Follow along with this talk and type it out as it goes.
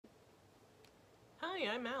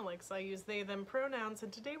Hi, I'm Alex. I use they, them pronouns,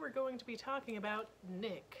 and today we're going to be talking about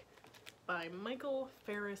Nick by Michael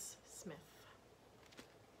Farris Smith.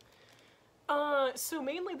 So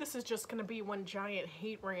mainly this is just going to be one giant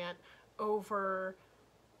hate rant over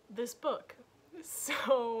this book.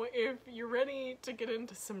 So if you're ready to get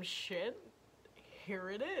into some shit, here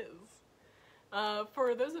it is.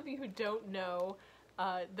 For those of you who don't know,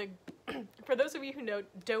 The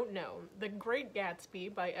Great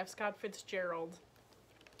Gatsby by F. Scott Fitzgerald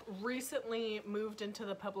recently moved into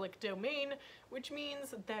the public domain, which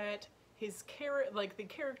means that the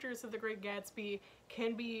characters of The Great Gatsby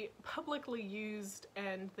can be publicly used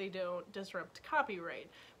and they don't disrupt copyright,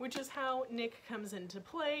 which is how Nick comes into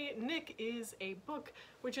play. Nick is a book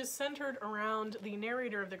which is centered around the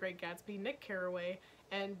narrator of The Great Gatsby, Nick Carraway,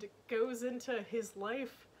 and goes into his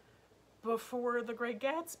life before The Great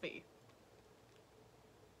Gatsby.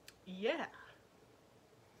 Yeah.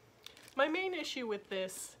 My main issue with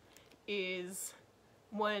this is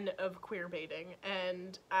one of queerbaiting,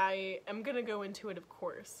 and I am gonna go into it, of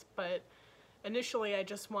course, but initially I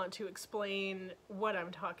just want to explain what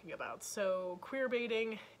I'm talking about. So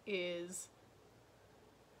queerbaiting is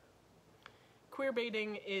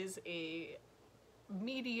a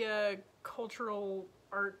media, cultural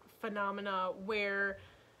art phenomena where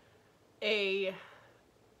a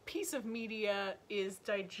piece of media is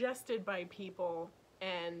digested by people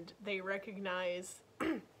and they recognize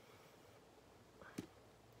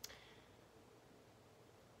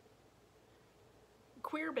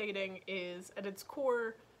queerbaiting is, at its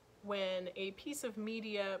core, when a piece of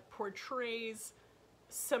media portrays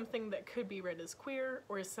something that could be read as queer,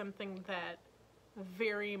 or something that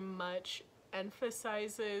very much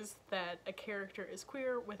emphasizes that a character is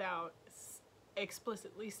queer without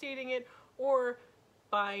explicitly stating it, or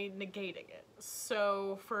by negating it.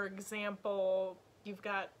 So, for example, you've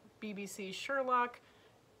got BBC's Sherlock,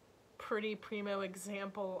 pretty primo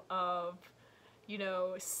example of, you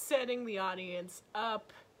know, setting the audience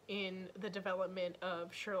up in the development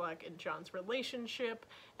of Sherlock and John's relationship,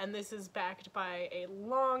 and this is backed by a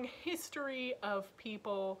long history of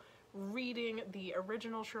people reading the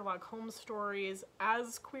original Sherlock Holmes stories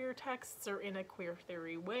as queer texts or in a queer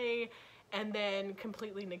theory way, and then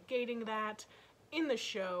completely negating that in the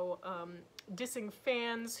show, dissing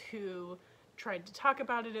fans who tried to talk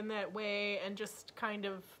about it in that way, and just kind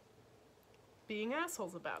of being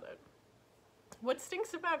assholes about it. What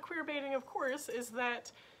stinks about queerbaiting, of course, is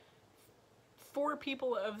that for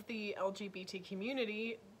people of the LGBT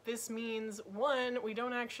community, this means, one, we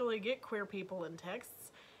don't actually get queer people in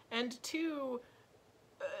texts, and two,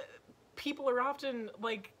 people are often,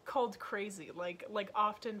 like, called crazy. Like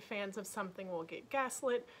often fans of something will get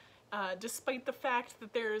gaslit, despite the fact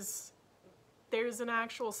that there's an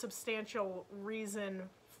actual substantial reason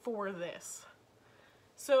for this.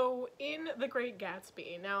 So in The Great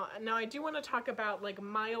Gatsby, now I do want to talk about like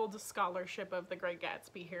mild scholarship of The Great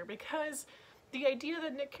Gatsby here, because the idea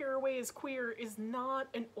that Nick Carraway is queer is not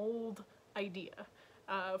an old idea.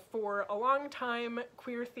 For a long time,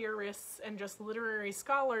 queer theorists and just literary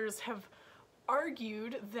scholars have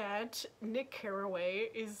argued that Nick Carraway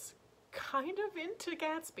is kind of into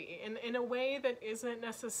Gatsby in a way that isn't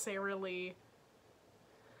necessarily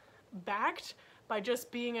backed by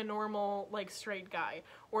just being a normal, like, straight guy,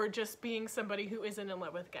 or just being somebody who isn't in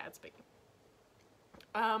love with Gatsby.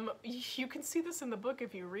 You can see this in the book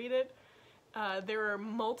if you read it. There are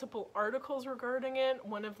multiple articles regarding it.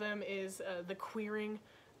 One of them is the queering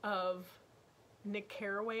of Nick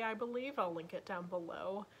Carraway, I believe. I'll link it down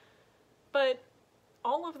below. But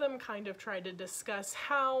all of them kind of try to discuss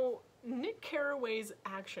how Nick Carraway's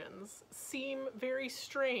actions seem very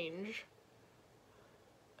strange,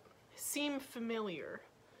 seem familiar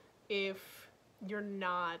if you're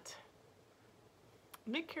not.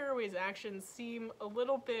 Nick Carraway's actions seem a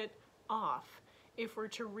little bit off if we're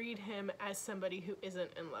to read him as somebody who isn't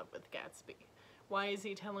in love with Gatsby. Why is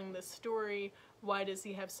he telling this story? Why does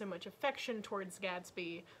he have so much affection towards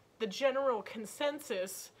Gatsby? The general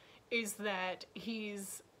consensus is that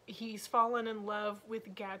he's fallen in love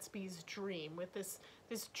with Gatsby's dream, with this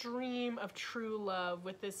dream of true love,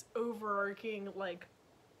 with this overarching, like,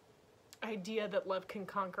 idea that love can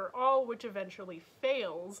conquer all, which eventually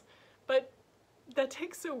fails. But that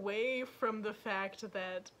takes away from the fact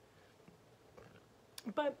that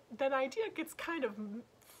that idea gets kind of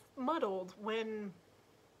muddled when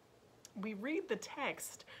we read the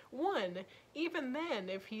text. One, even then,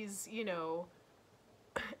 if he's, you know,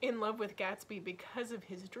 in love with Gatsby because of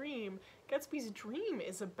his dream, Gatsby's dream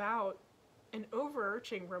is about an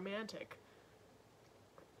overarching romantic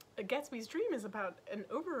Gatsby's Dream is about an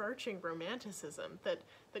overarching romanticism that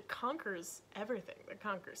conquers everything, that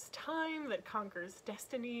conquers time, that conquers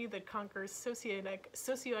destiny, that conquers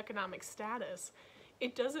socioeconomic status.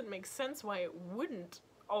 It doesn't make sense why it wouldn't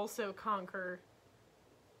also conquer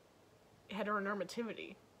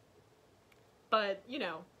heteronormativity. But, you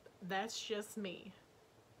know, that's just me.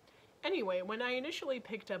 Anyway, when I initially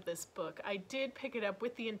picked up this book, I did pick it up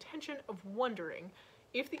with the intention of wondering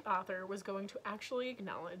if the author was going to actually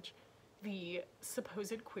acknowledge the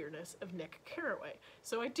supposed queerness of Nick Carraway.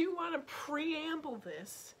 So I do want to preamble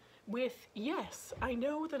this with, yes, I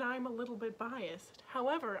know that I'm a little bit biased.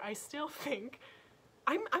 However, I still think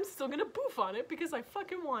I'm still gonna boof on it because I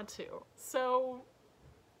fucking want to. So,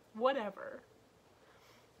 whatever.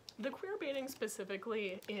 The queerbaiting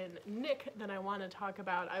specifically in Nick that I want to talk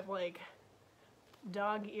about, I've like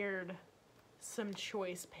dog-eared some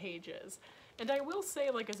choice pages. And I will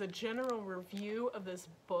say, like, as a general review of this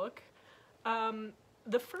book,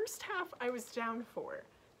 the first half I was down for.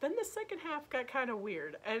 Then the second half got kind of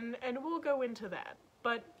weird, and we'll go into that.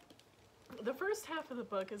 But the first half of the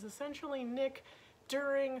book is essentially Nick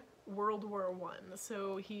during World War I.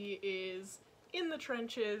 So he is in the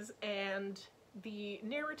trenches, and the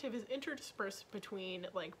narrative is interspersed between,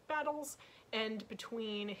 like, battles and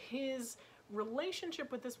between his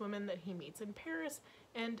relationship with this woman that he meets in Paris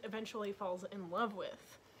and eventually falls in love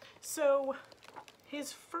with. So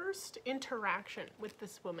his first interaction with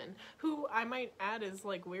this woman, who I might add is,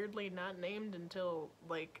 like, weirdly not named until,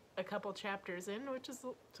 like, a couple chapters in, which is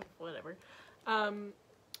whatever.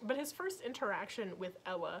 But his first interaction with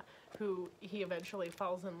Ella, who he eventually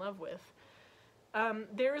falls in love with,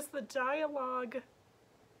 there's the dialogue.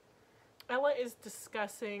 Ella is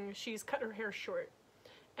discussing, she's cut her hair short,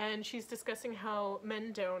 and she's discussing how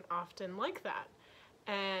men don't often like that.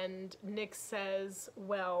 And Nick says,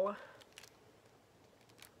 well,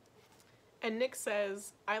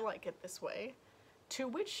 I like it this way. To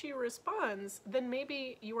which she responds, then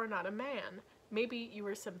maybe you are not a man. Maybe you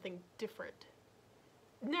are something different.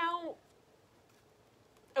 Now,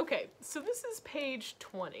 okay, so this is page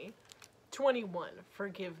 21,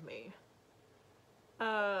 forgive me,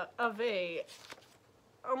 of a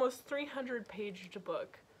almost 300-page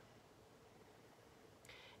book.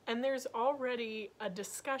 And there's already a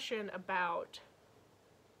discussion about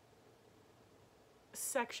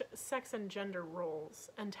sex and gender roles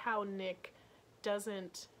and how Nick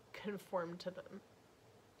doesn't conform to them.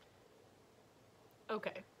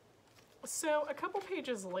 Okay, so a couple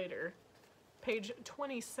pages later, page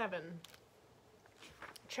 27,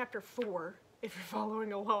 chapter 4, if you're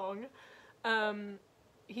following along,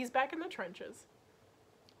 he's back in the trenches,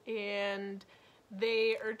 and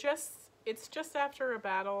they are it's just after a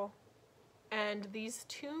battle, and these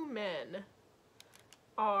two men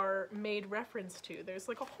are made reference to. There's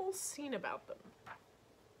like a whole scene about them.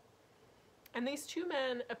 And these two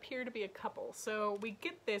men appear to be a couple. So we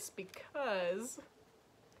get this because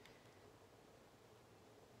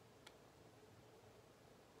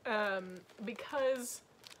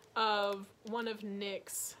of one of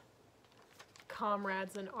Nick's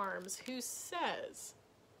comrades in arms who says,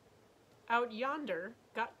 out yonder,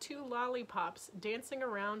 got two lollipops dancing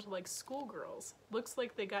around like schoolgirls. Looks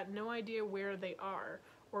like they got no idea where they are,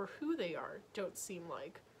 or who they are, don't seem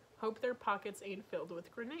like. Hope their pockets ain't filled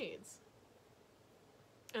with grenades.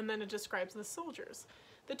 And then it describes the soldiers.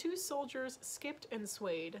 The two soldiers skipped and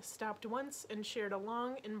swayed, stopped once and shared a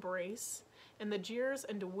long embrace, and the jeers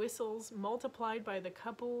and whistles multiplied by the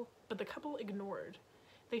couple, but the couple ignored.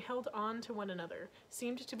 They held on to one another,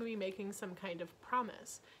 seemed to be making some kind of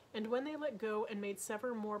promise, and when they let go and made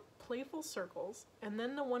several more playful circles, and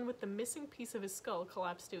then the one with the missing piece of his skull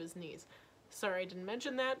collapsed to his knees. Sorry, I didn't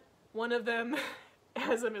mention that. One of them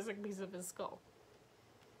has a missing piece of his skull.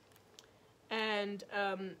 And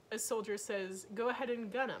a soldier says, go ahead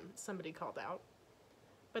and gun him, somebody called out.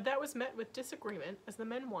 But that was met with disagreement as the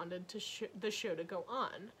men wanted the show to go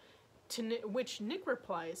on, to which Nick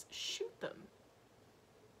replies, shoot them.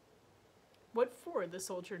 What for? The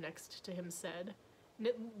soldier next to him said.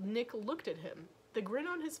 Nick looked at him, the grin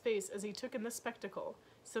on his face as he took in the spectacle,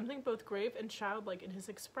 something both grave and childlike in his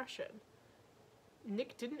expression.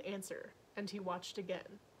 Nick didn't answer, and he watched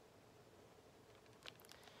again.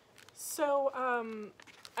 So,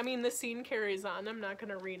 I mean, the scene carries on. I'm not going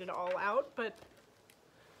to read it all out, but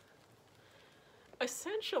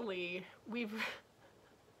essentially,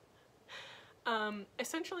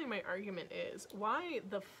 essentially my argument is, why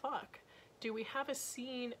the fuck do we have a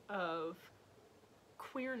scene of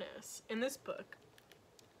queerness in this book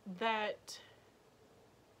that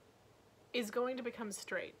is going to become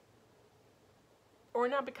straight? or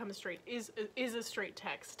not become straight, is a straight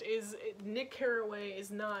text. Nick Carraway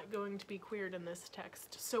is not going to be queered in this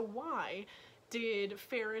text. So why did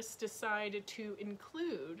Farris decide to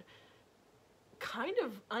include, kind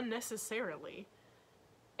of unnecessarily,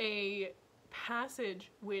 a passage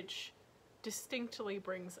which distinctly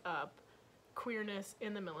brings up queerness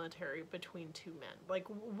in the military between two men? Like,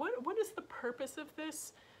 what is the purpose of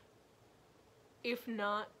this, if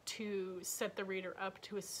not to set the reader up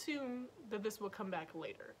to assume that this will come back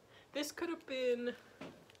later? This could have been,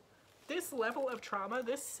 this level of trauma,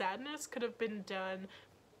 this sadness could have been done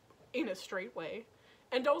in a straight way,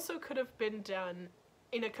 and also could have been done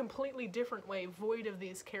in a completely different way, void of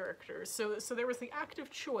these characters. So there was the active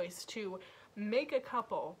choice to make a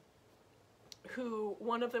couple who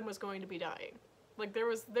one of them was going to be dying. Like, there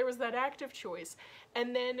was that active choice,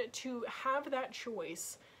 and then to have that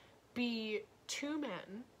choice be two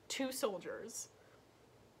men, two soldiers,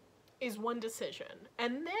 is one decision.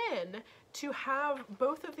 And then to have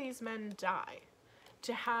both of these men die,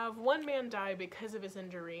 to have one man die because of his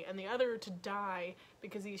injury and the other to die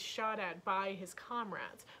because he's shot at by his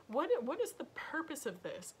comrades. What is the purpose of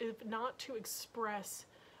this, if not to express,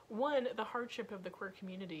 one, the hardship of the queer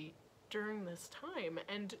community during this time,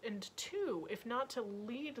 and two, if not to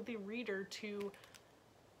lead the reader to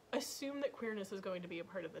assume that queerness is going to be a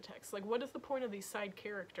part of the text? Like, what is the point of these side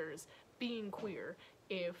characters being queer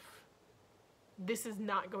if this is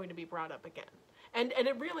not going to be brought up again? And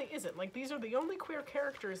it really isn't. Like, these are the only queer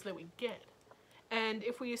characters that we get. And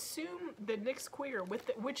if we assume that Nick's queer,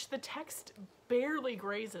 which the text barely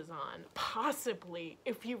grazes on, possibly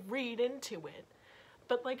if you read into it,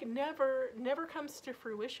 but like never comes to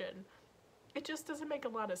fruition, it just doesn't make a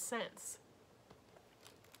lot of sense.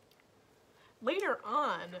 Later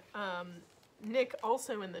on, Nick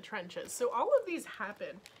also in the trenches. So all of these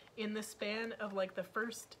happen in the span of like the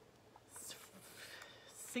first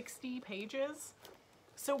 60 pages.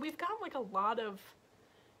 So we've got like a lot of,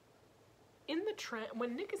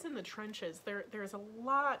 when Nick is in the trenches, there's a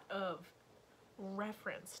lot of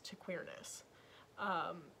reference to queerness,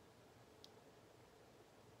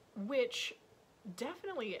 which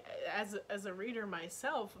definitely, as a reader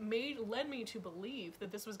myself, led me to believe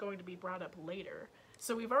that this was going to be brought up later.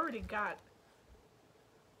 So we've already got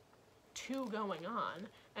two going on,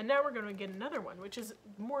 and now we're going to get another one, which is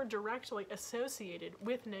more directly associated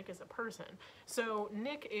with Nick as a person. So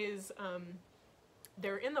Nick is,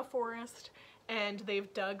 they're in the forest, and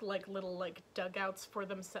they've dug like little like dugouts for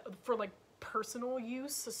themselves, for like personal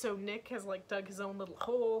use. So Nick has like dug his own little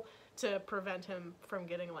hole to prevent him from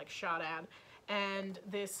getting like shot at. And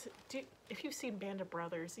this, if you've seen Band of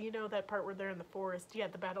Brothers, you know that part where they're in the forest, yeah,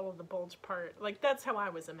 the Battle of the Bulge part, like that's how I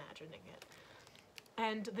was imagining it.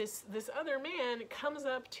 And this other man comes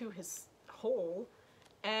up to his hole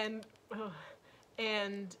and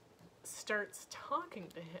starts talking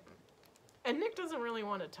to him. And Nick doesn't really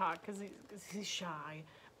want to talk because he's shy,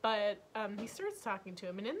 but he starts talking to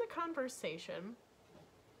him, and in the conversation,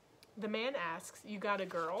 the man asks, "You got a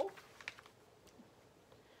girl?"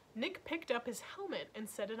 Nick picked up his helmet and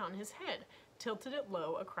set it on his head, tilted it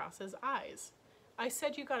low across his eyes. "I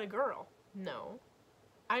said you got a girl." "No,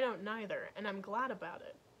 I don't neither, and I'm glad about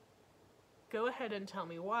it." "Go ahead and tell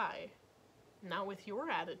me why." "Not with your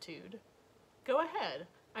attitude." "Go ahead.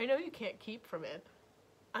 I know you can't keep from it."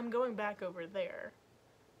 "I'm going back over there."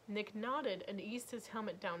 Nick nodded and eased his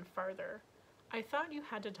helmet down farther. "I thought you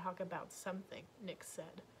had to talk about something," Nick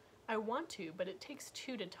said. "I want to, but it takes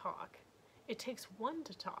two to talk. It takes one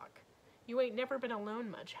to talk. You ain't never been alone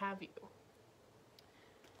much, have you?"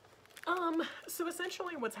 So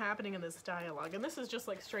essentially what's happening in this dialogue, and this is just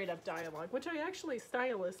like straight up dialogue, which I actually,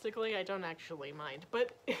 stylistically, I don't actually mind,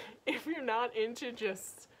 but if you're not into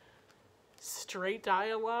just straight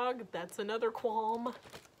dialogue, that's another qualm.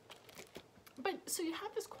 But, so you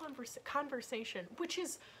have this conversation, which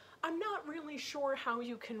is, I'm not really sure how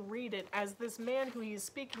you can read it as this man who he's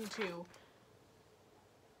speaking to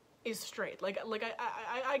is straight. Like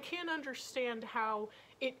I can't understand how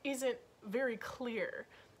it isn't very clear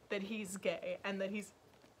that he's gay and that he's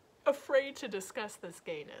afraid to discuss this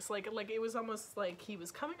gayness. Like it was almost like he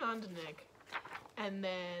was coming on to Nick, and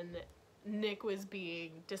then Nick was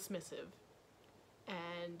being dismissive,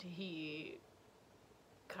 and he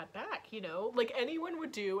cut back, you know, like anyone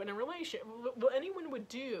would do in a relationship, what anyone would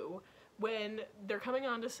do when they're coming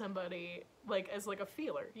on to somebody, like as like a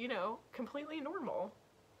feeler, you know, completely normal.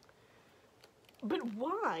 But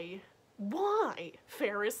why,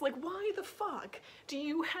 Farris, like why the fuck do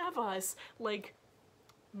you have us, like,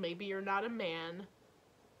 maybe you're not a man,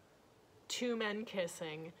 two men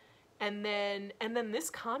kissing, And then this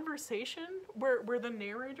conversation where the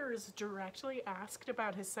narrator is directly asked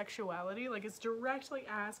about his sexuality, like it's directly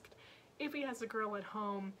asked if he has a girl at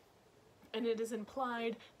home, and it is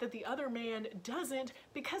implied that the other man doesn't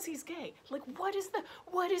because he's gay. Like, what is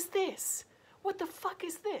this? What the fuck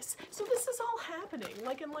is this? So this is all happening,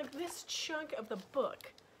 like in like this chunk of the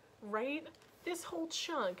book, right? This whole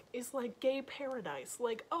chunk is like gay paradise.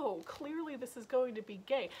 Like, oh, clearly this is going to be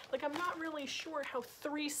gay. Like, I'm not really sure how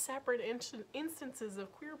 3 separate instances of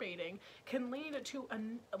queerbaiting can lead to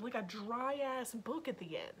a dry-ass book at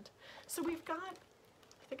the end. So we've got,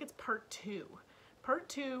 I think it's part 2. Part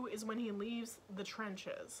 2 is when he leaves the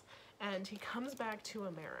trenches and he comes back to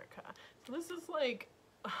America. So this is like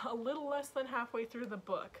a little less than halfway through the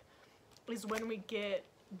book is when we get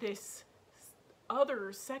this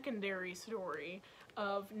other secondary story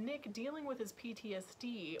of Nick dealing with his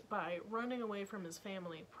PTSD by running away from his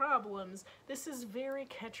family problems. This is very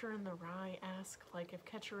Catcher in the Rye-esque, like if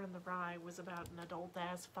Catcher in the Rye was about an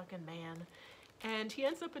adult-ass fucking man. And he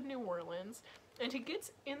ends up in New Orleans, and he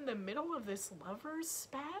gets in the middle of this lover's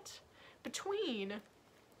spat between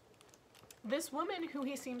this woman who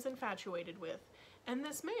he seems infatuated with and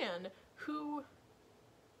this man who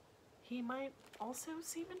he might also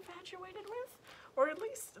seem infatuated with. Or at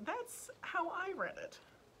least that's how I read it.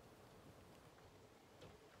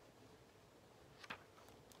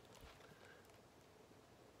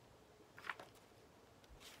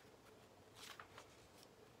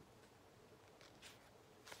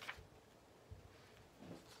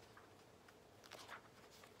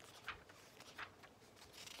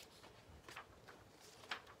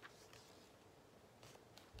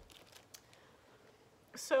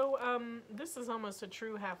 So, this is almost a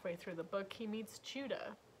true halfway through the book. He meets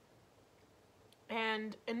Judah.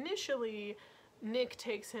 And initially, Nick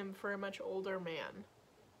takes him for a much older man.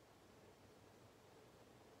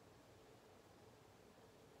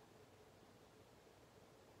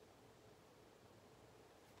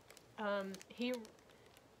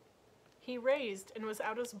 He raised and was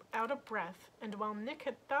out of breath, and while Nick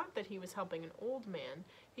had thought that he was helping an old man,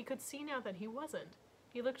 he could see now that he wasn't.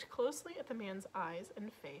 He looked closely at the man's eyes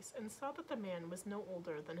and face and saw that the man was no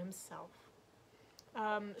older than himself.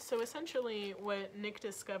 So essentially what Nick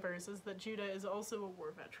discovers is that Judah is also a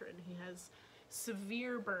war veteran. He has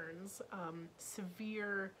severe burns,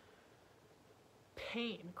 severe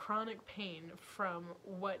pain, chronic pain from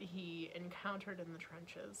what he encountered in the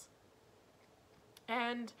trenches.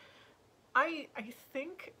 And I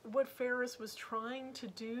think what Farris was trying to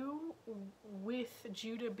do with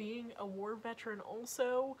Judah being a war veteran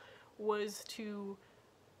also was to,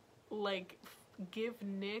 like, give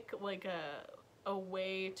Nick, like, a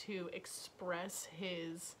way to express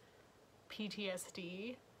his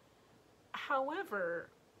PTSD. However,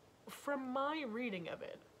 from my reading of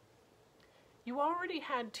it, you already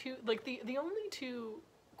had two, like, the only 2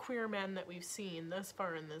 queer men that we've seen thus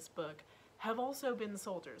far in this book have also been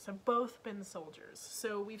soldiers, have both been soldiers.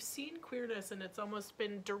 So we've seen queerness and it's almost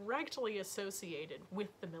been directly associated with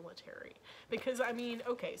the military. Because, I mean,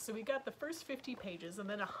 okay, so we got the first 50 pages and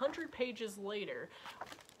then 100 pages later,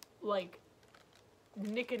 like,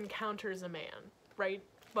 Nick encounters a man, right?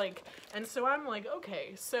 Like, and so I'm like,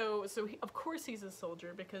 okay, so he, of course he's a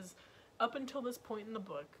soldier, because up until this point in the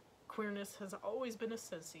book, queerness has always been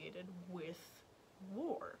associated with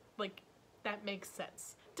war. Like, that makes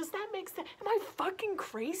sense. Does that make sense? Am I fucking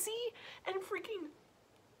crazy? And freaking...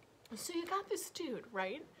 So you got this dude,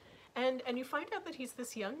 right? And you find out that he's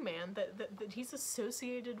this young man, that he's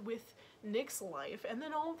associated with Nick's life, and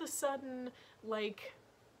then all of a sudden, like,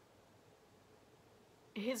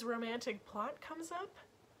 his romantic plot comes up?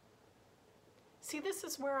 See, this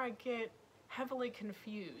is where I get heavily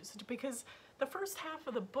confused, because the first half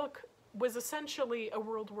of the book was essentially a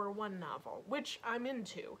World War I novel, which I'm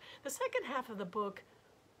into. The second half of the book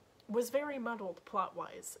was very muddled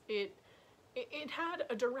plot-wise. It had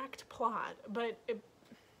a direct plot, but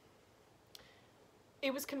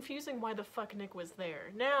it was confusing why the fuck Nick was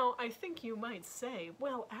there. Now, I think you might say,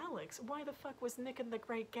 well, Alex, why the fuck was Nick in The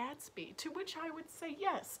Great Gatsby? To which I would say,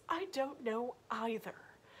 yes, I don't know either.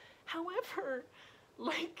 However,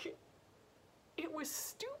 like, it was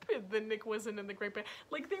stupid that Nick wasn't in The Great Gatsby.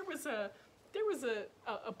 Like, there was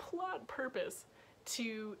a plot purpose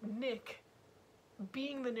to Nick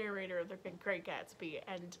being the narrator of The Great Gatsby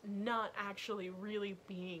and not actually really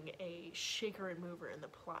being a shaker and mover in the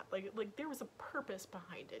plot. Like there was a purpose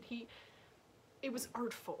behind it. It was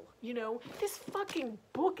artful, you know? This fucking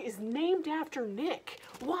book is named after Nick.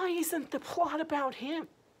 Why isn't the plot about him?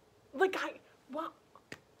 Like,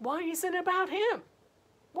 why isn't it about him?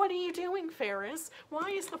 What are you doing, Farris? Why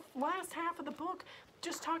is the last half of the book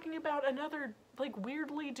just talking about another, like,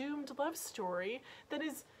 weirdly doomed love story that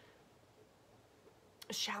is,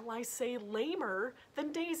 shall I say, lamer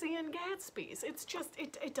than Daisy and Gatsby's? It's just,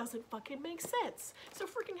 it doesn't fucking make sense. So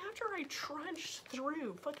freaking after I trudged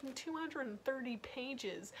through fucking 230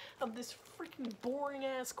 pages of this freaking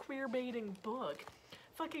boring-ass queer-baiting book,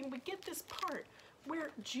 fucking we get this part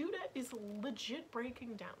where Judah is legit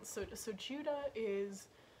breaking down. So Judah is...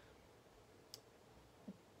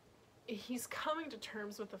 he's coming to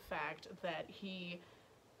terms with the fact that he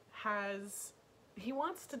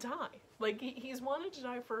wants to die. Like, he's wanted to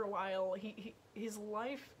die for a while. His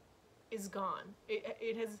life is gone.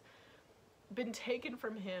 It has been taken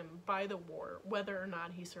from him by the war, whether or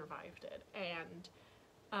not he survived it. And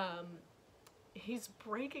he's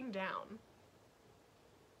breaking down.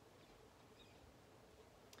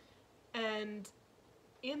 And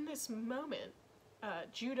in this moment,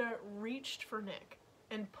 Judah reached for Nick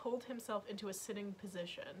and pulled himself into a sitting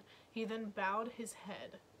position. He then bowed his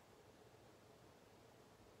head.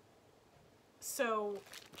 So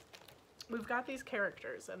we've got these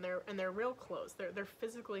characters, and they're real close. They're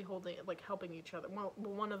physically holding, like, helping each other. Well,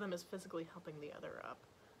 one of them is physically helping the other up.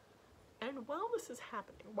 And while this is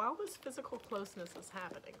happening, while this physical closeness is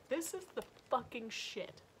happening, this is the fucking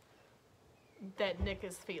shit that Nick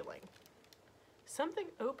is feeling. Something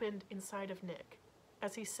opened inside of Nick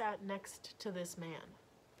as he sat next to this man.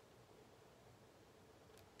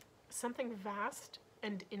 Something vast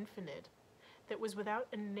and infinite that was without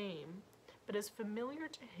a name, but as familiar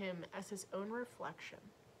to him as his own reflection.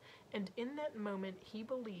 And in that moment, he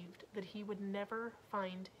believed that he would never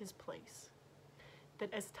find his place.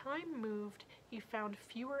 That as time moved, he found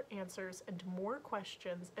fewer answers and more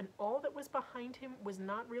questions, and all that was behind him was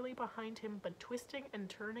not really behind him, but twisting and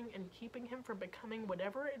turning and keeping him from becoming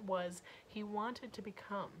whatever it was he wanted to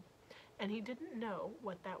become. And he didn't know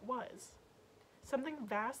what that was. Something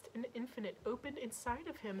vast and infinite opened inside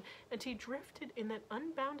of him, and he drifted in that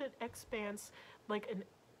unbounded expanse like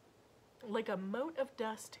a mote of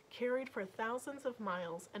dust carried for thousands of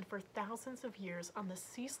miles and for thousands of years on the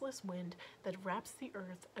ceaseless wind that wraps the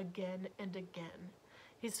earth again and again.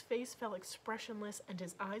 His face fell expressionless, and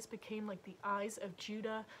his eyes became like the eyes of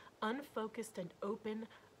Judah, unfocused and open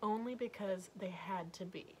only because they had to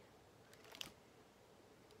be.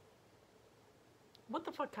 What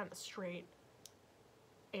the fuck kind of straight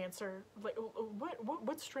answer? Like,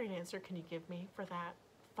 what straight answer can you give me for that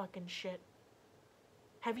fucking shit?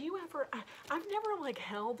 Have you ever, I've never, like,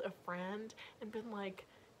 held a friend and been like,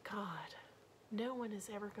 God, no one is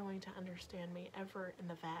ever going to understand me ever in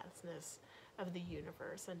the vastness of the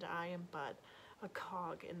universe, and I am but a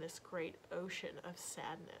cog in this great ocean of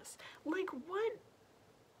sadness. Like, what?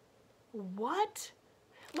 What?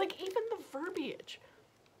 Like, even the verbiage.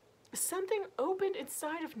 Something opened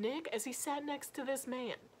inside of Nick as he sat next to this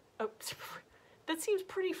man. Oh, that seems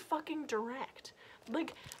pretty fucking direct.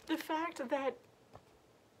 Like, the fact that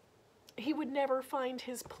he would never find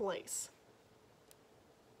his place.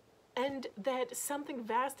 And that something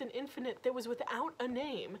vast and infinite that was without a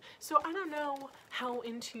name. So I don't know how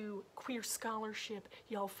into queer scholarship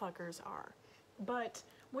y'all fuckers are, but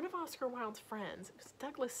one of Oscar Wilde's friends, it was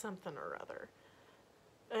Douglas something or other,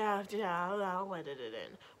 yeah, I'll edit it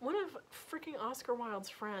in. One of freaking Oscar Wilde's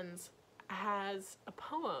friends has a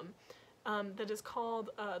poem that is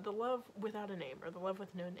called The Love Without a Name, or The Love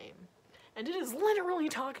with No Name. And it is literally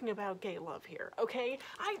talking about gay love here, okay?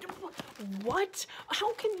 What?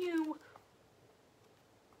 How can you...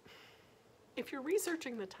 If you're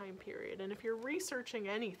researching the time period, and if you're researching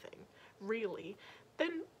anything, really,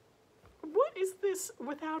 then what is this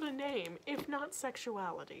without a name, if not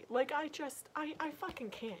sexuality? Like, I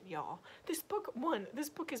fucking can't, y'all. This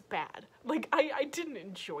book is bad. Like, I didn't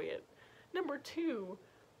enjoy it. Number two,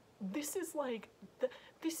 this is like,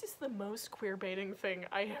 this is the most queer-baiting thing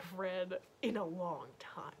I have read in a long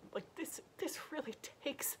time. Like, this really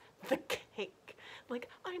takes the cake. Like,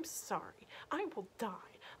 I'm sorry. I will die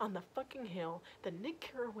on the fucking hill that Nick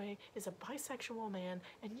Carraway is a bisexual man,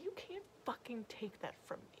 and you can't fucking take that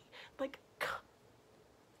from me. Like,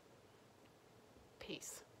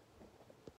 peace.